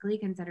business quickly,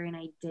 considering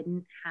I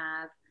didn't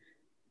have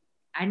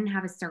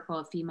a circle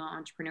of female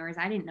entrepreneurs.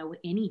 I didn't know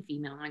any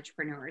female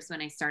entrepreneurs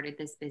when I started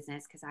this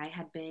business because I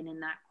had been in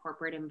that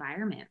corporate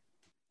environment.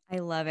 I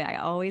love it. I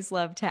always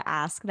love to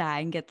ask that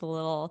and get the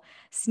little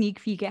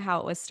sneak peek at how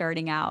it was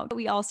starting out.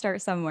 We all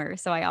start somewhere.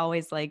 So I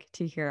always like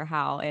to hear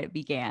how it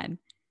began.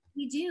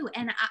 We do.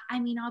 And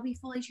I'll be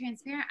fully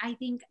transparent. I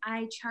think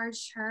I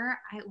charged her,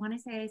 I want to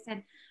say I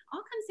said, I'll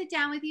come sit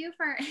down with you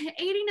for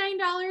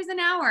 $89 an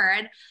hour.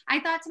 And I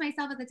thought to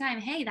myself at the time,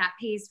 hey, that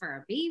pays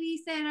for a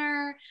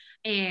babysitter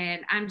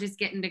and I'm just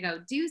getting to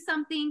go do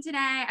something today.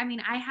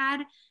 I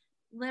had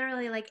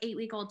literally like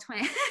 8-week-old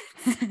twins.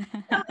 So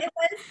it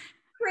was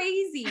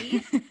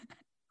crazy.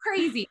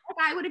 Crazy.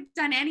 Like I would have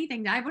done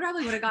anything. I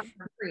probably would have gotten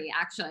for free,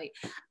 actually.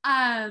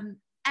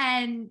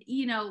 And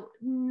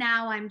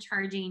now I'm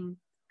charging,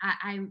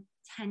 I'm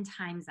 10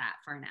 times that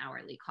for an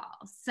hourly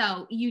call.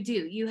 So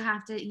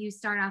you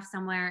start off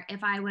somewhere.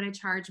 If I would have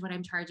charged what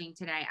I'm charging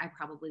today, I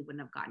probably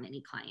wouldn't have gotten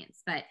any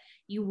clients, but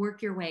you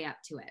work your way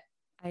up to it.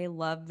 I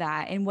love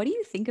that. And what do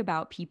you think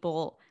about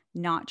people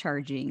not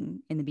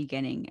charging in the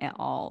beginning at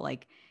all?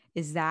 Like,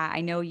 Is that,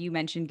 I know you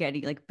mentioned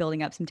getting like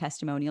building up some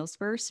testimonials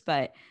first,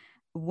 but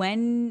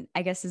when,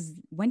 I guess, is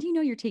when do you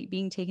know you're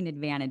being taken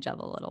advantage of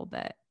a little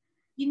bit?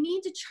 You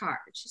need to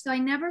charge. So I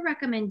never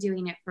recommend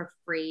doing it for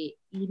free.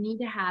 You need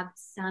to have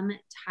some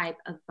type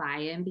of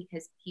buy-in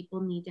because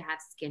people need to have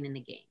skin in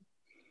the game.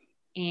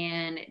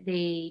 And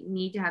they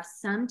need to have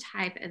some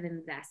type of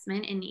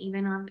investment. And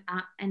even on,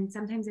 and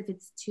sometimes if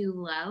it's too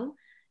low,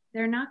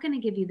 they're not going to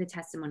give you the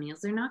testimonials.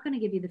 They're not going to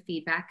give you the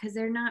feedback because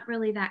they're not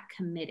really that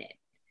committed.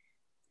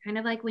 Kind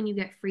of like when you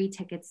get free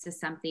tickets to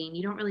something,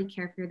 you don't really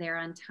care if you're there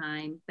on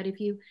time. But if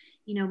you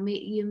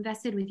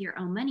invested with your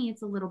own money,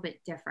 it's a little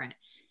bit different.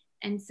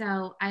 And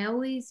so I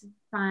always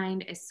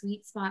find a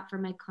sweet spot for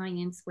my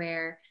clients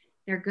where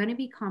they're going to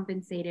be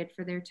compensated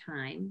for their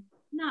time,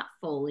 not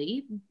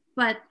fully,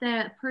 but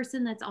the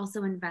person that's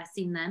also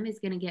investing them is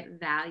going to get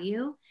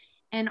value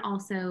and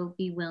also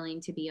be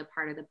willing to be a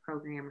part of the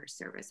program or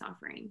service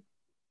offering.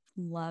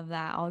 Love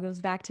that. All goes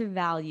back to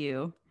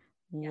value.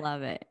 Yeah.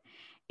 Love it.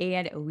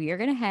 And we are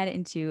going to head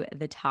into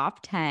the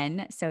top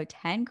 10. So,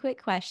 10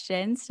 quick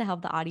questions to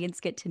help the audience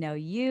get to know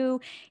you.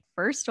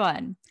 First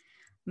one,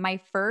 my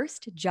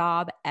first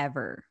job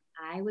ever.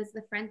 I was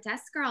the front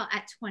desk girl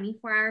at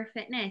 24 Hour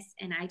Fitness,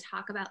 and I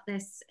talk about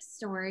this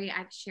story.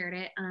 I've shared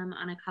it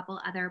on a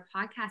couple other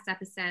podcast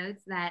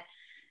episodes that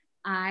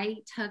I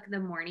took the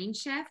morning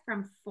shift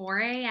from 4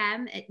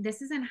 a.m.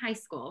 This is in high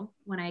school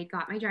when I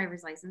got my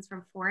driver's license.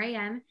 From 4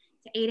 a.m.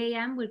 to 8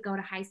 a.m. would go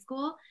to high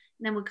school,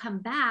 and then would come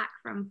back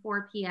from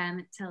 4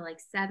 p.m. to like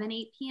 7,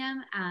 8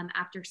 p.m.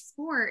 After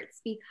sports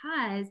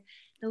because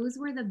those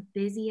were the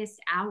busiest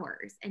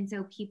hours. And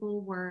so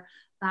people were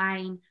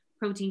buying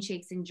protein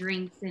shakes and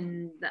drinks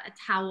and the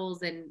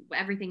towels and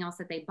everything else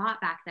that they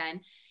bought back then.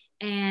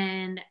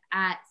 And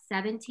at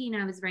 17,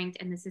 I was ranked,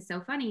 and this is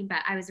so funny, but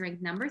I was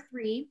ranked number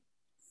 3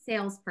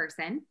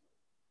 salesperson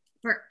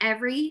for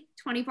every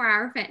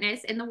 24-hour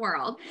fitness in the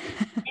world.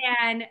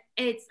 And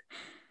it's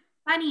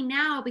funny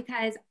now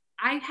because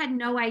I had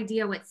no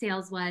idea what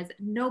sales was.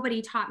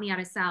 Nobody taught me how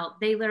to sell.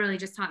 They literally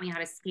just taught me how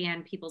to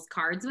scan people's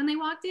cards when they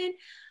walked in.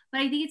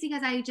 But I think it's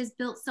because I just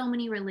built so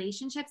many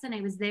relationships and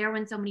I was there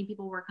when so many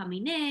people were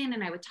coming in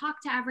and I would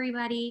talk to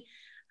everybody.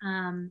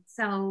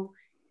 So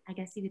I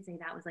guess you could say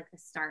that was like the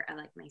start of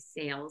like my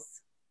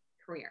sales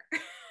career.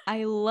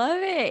 I love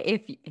it.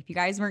 If you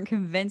guys weren't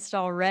convinced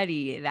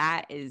already,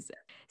 that is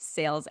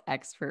sales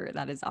expert.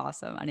 That is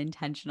awesome.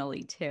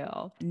 Unintentionally too.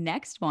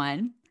 Next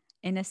one,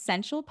 an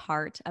essential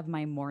part of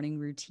my morning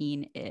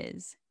routine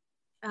is.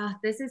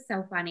 This is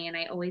so funny. And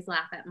I always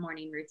laugh at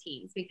morning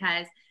routines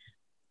because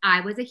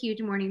I was a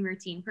huge morning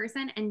routine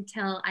person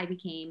until I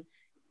became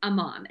a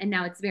mom. And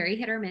now it's very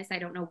hit or miss. I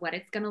don't know what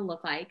it's going to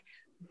look like,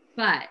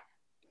 but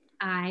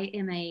I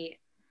am a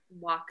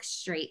walk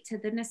straight to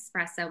the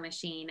Nespresso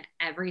machine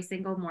every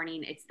single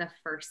morning. It's the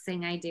first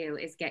thing I do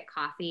is get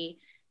coffee,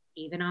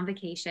 even on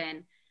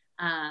vacation.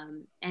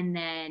 And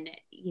then,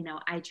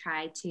 I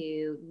try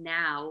to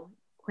now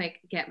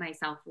quick get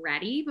myself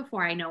ready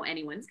before I know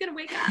anyone's going to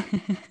wake up.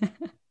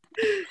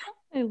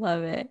 I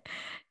love it.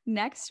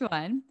 Next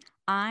one.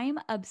 I'm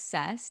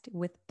obsessed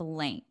with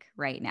blank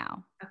right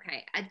now.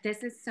 Okay.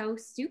 This is so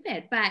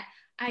stupid, but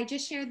I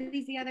just shared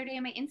these the other day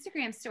in my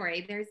Instagram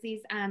story. There's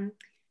these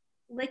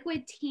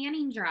liquid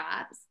tanning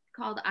drops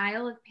called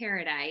Isle of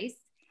Paradise,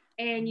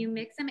 and you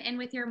mix them in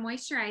with your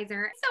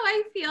moisturizer. So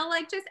I feel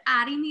like just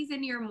adding these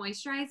into your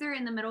moisturizer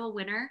in the middle of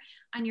winter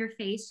on your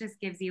face just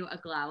gives you a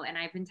glow. And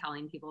I've been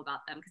telling people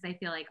about them because I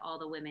feel like all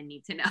the women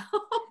need to know.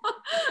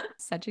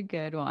 Such a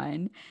good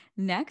one.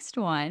 Next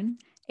one,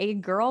 a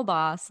girl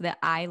boss that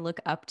I look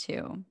up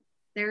to.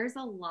 There's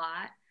a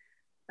lot,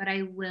 but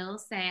I will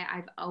say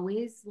I've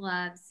always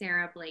loved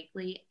Sarah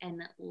Blakely.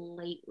 And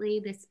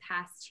lately, this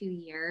past 2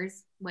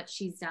 years, what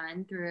she's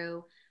done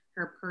through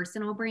her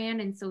personal brand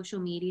and social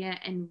media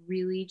and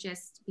really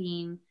just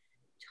being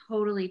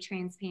totally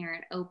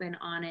transparent, open,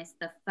 honest,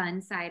 the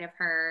fun side of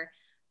her.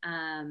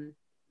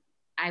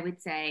 I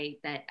would say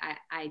that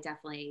I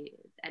definitely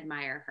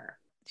admire her.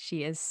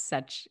 She is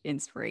such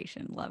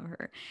inspiration. Love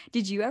her.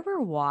 Did you ever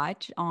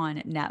watch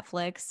on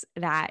Netflix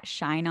that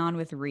Shine On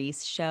with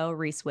Reese show,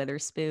 Reese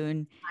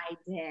Witherspoon? I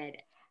did.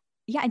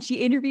 Yeah, and she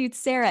interviewed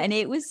Sarah and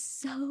it was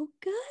so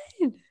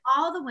good.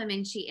 All the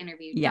women she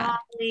interviewed, Yeah.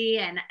 Dolly,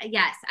 and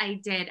yes, I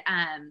did.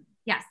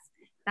 Yes,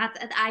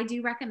 I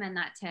do recommend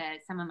that to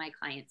some of my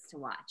clients to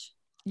watch.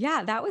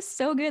 Yeah, that was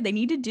so good. They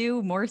need to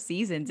do more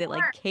seasons. It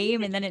like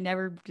came and then it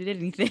never did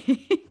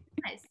anything.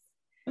 Yes.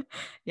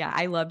 Yeah,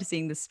 I loved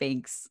seeing the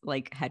Spanx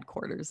like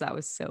headquarters. That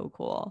was so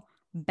cool.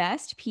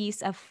 Best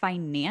piece of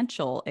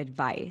financial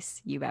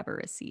advice you've ever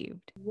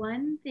received?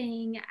 One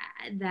thing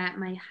that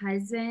my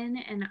husband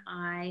and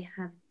I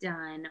have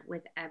done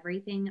with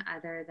everything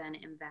other than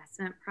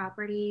investment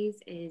properties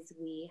is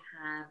we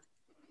have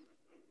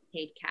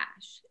paid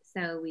cash.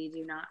 So we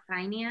do not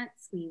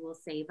finance, we will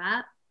save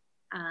up.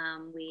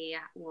 We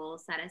will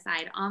set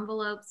aside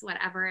envelopes,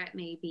 whatever it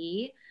may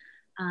be.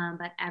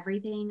 But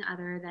everything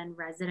other than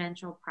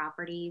residential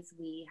properties,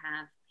 we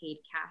have paid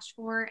cash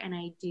for. And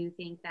I do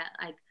think that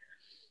like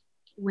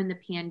when the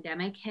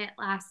pandemic hit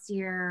last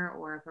year,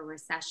 or if a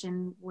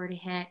recession were to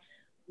hit,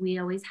 we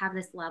always have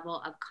this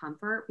level of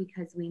comfort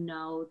because we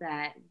know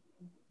that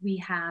we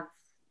have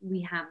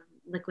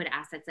liquid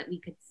assets that we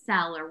could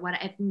sell, or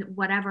if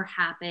whatever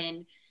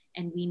happened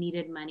and we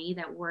needed money,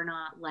 that we're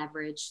not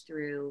leveraged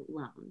through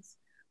loans.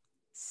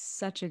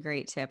 Such a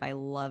great tip. I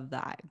love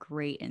that.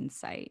 Great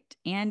insight,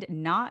 and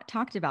not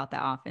talked about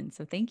that often.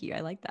 So thank you.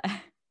 I like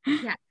that.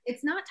 Yeah,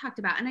 it's not talked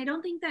about. And I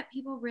don't think that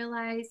people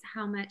realize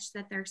how much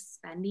that they're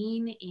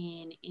spending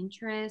in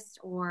interest,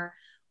 or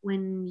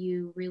when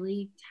you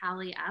really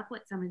tally up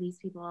what some of these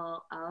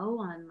people owe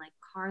on like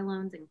car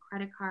loans and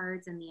credit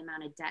cards and the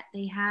amount of debt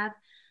they have.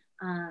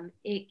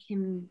 It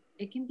can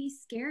be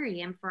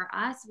scary. And for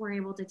us, we're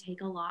able to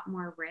take a lot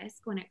more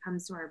risk when it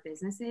comes to our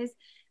businesses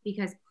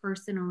because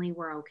personally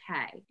we're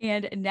okay.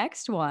 And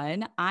next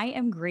one, I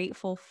am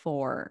grateful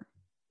for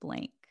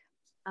blank.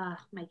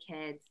 My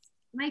kids,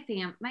 my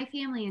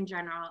family in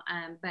general.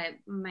 But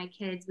my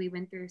kids, we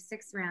went through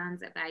 6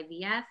 rounds of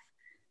IVF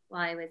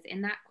while I was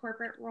in that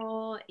corporate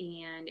role,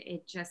 and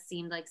it just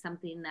seemed like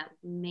something that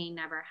may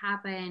never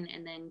happen.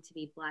 And then to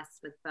be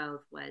blessed with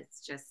both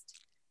was just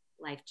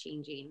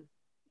life-changing.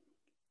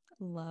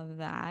 Love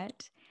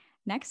that.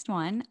 Next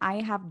one,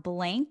 I have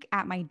blank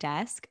at my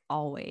desk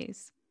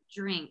always.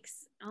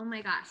 Drinks. Oh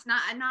my gosh,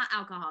 not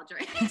alcohol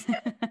drinks.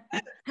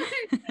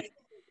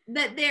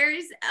 That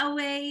there's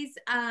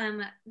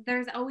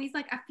always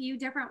like a few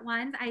different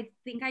ones. I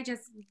think I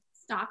just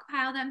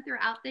stockpile them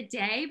throughout the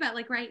day, but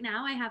like right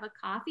now I have a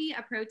coffee,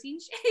 a protein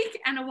shake,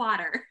 and a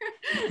water.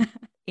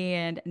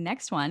 And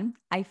next one,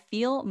 I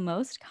feel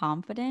most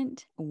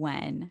confident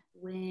when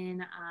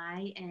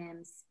I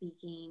am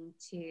speaking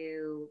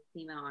to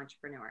female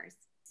entrepreneurs.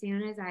 As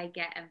soon as I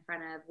get in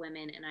front of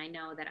women and I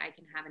know that I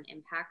can have an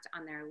impact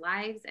on their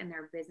lives and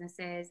their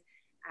businesses,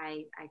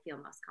 I feel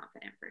most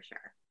confident for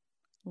sure.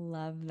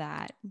 Love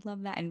that.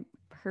 Love that. And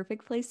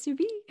perfect place to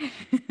be.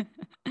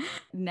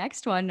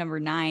 Next one, number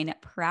 9,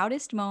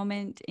 proudest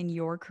moment in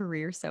your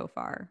career so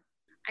far.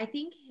 I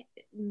think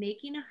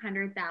making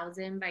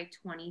 100,000 by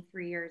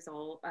 23 years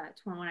old,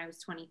 when I was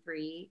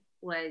 23,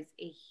 was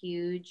a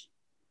huge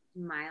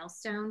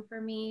milestone for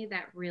me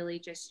that really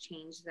just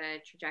changed the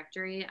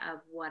trajectory of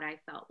what I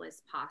felt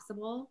was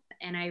possible.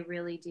 And I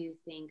really do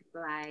think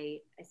by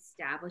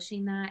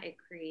establishing that, it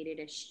created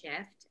a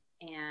shift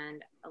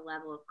and a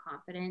level of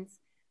confidence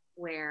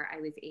where I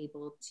was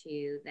able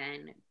to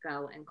then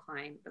go and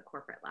climb the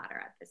corporate ladder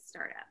at this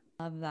startup.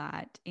 Love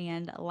that.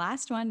 And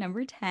last one,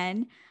 number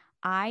 10,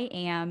 I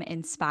am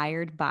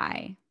inspired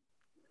by.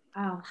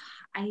 Oh,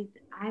 I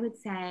would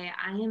say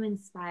I am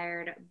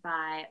inspired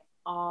by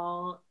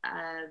all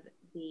of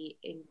the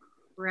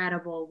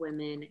incredible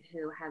women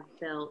who have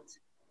built,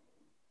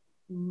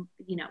 and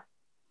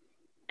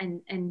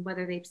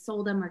whether they've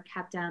sold them or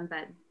kept them,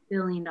 but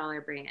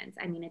billion-dollar brands.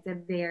 I mean, it's a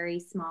very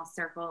small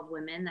circle of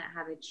women that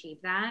have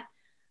achieved that.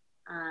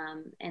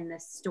 And the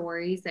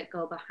stories that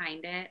go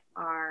behind it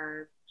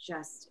are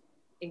just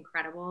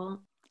incredible.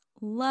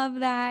 Love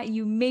that.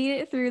 You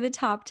made it through the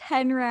top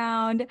 10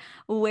 round.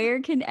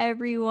 Where can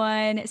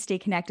everyone stay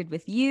connected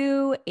with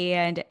you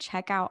and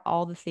check out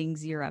all the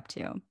things you're up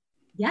to?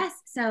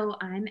 Yes. So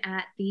I'm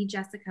at The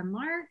Jessica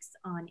Marks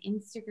on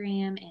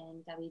Instagram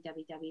and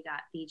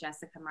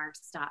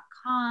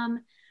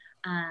www.thejessicamarks.com.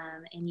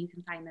 And you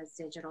can find those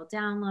digital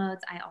downloads.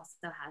 I also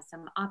have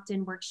some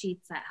opt-in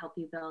worksheets that help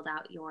you build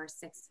out your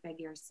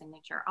 6-figure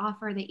signature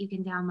offer that you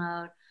can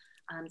download.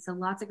 So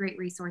lots of great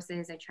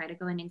resources. I try to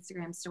go in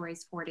Instagram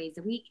stories 4 days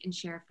a week and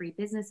share free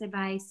business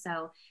advice.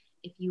 So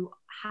if you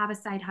have a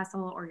side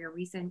hustle or you're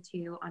recent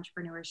to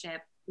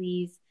entrepreneurship,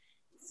 please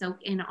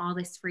soak in all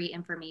this free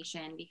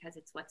information because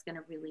it's what's going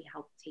to really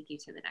help take you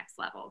to the next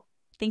level.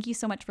 Thank you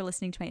so much for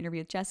listening to my interview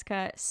with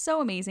Jessica.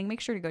 So amazing.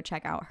 Make sure to go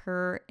check out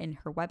her and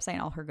her website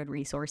and all her good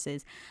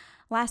resources.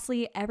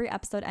 Lastly, every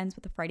episode ends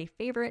with a Friday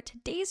favorite.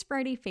 Today's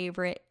Friday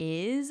favorite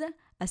is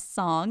a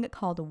song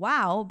called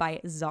Wow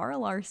by Zara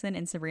Larsson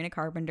and Sabrina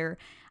Carpenter.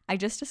 I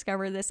just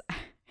discovered this.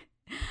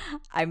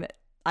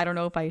 I don't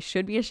know if I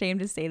should be ashamed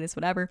to say this,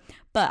 whatever,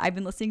 but I've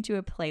been listening to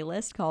a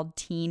playlist called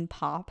Teen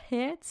Pop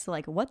Hits,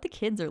 like what the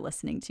kids are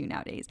listening to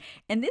nowadays.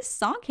 And this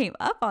song came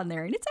up on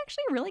there, and it's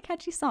actually a really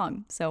catchy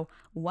song. So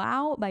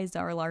Wow by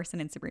Zara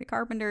Larsson and Sabrina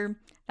Carpenter.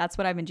 That's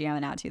what I've been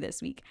jamming out to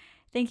this week.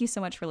 Thank you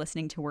so much for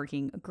listening to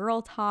Working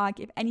Girl Talk.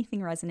 If anything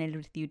resonated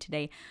with you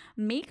today,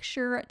 make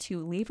sure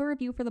to leave a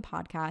review for the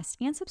podcast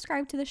and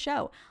subscribe to the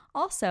show.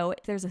 Also,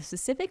 if there's a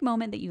specific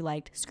moment that you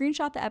liked,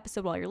 screenshot the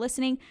episode while you're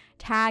listening,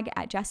 tag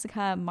at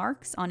Jessica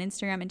Marks on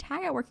Instagram, and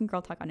tag at Working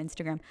Girl Talk on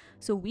Instagram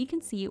so we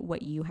can see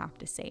what you have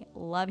to say.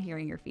 Love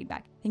hearing your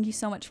feedback. Thank you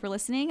so much for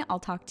listening. I'll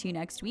talk to you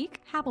next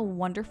week. Have a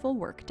wonderful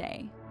work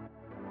day.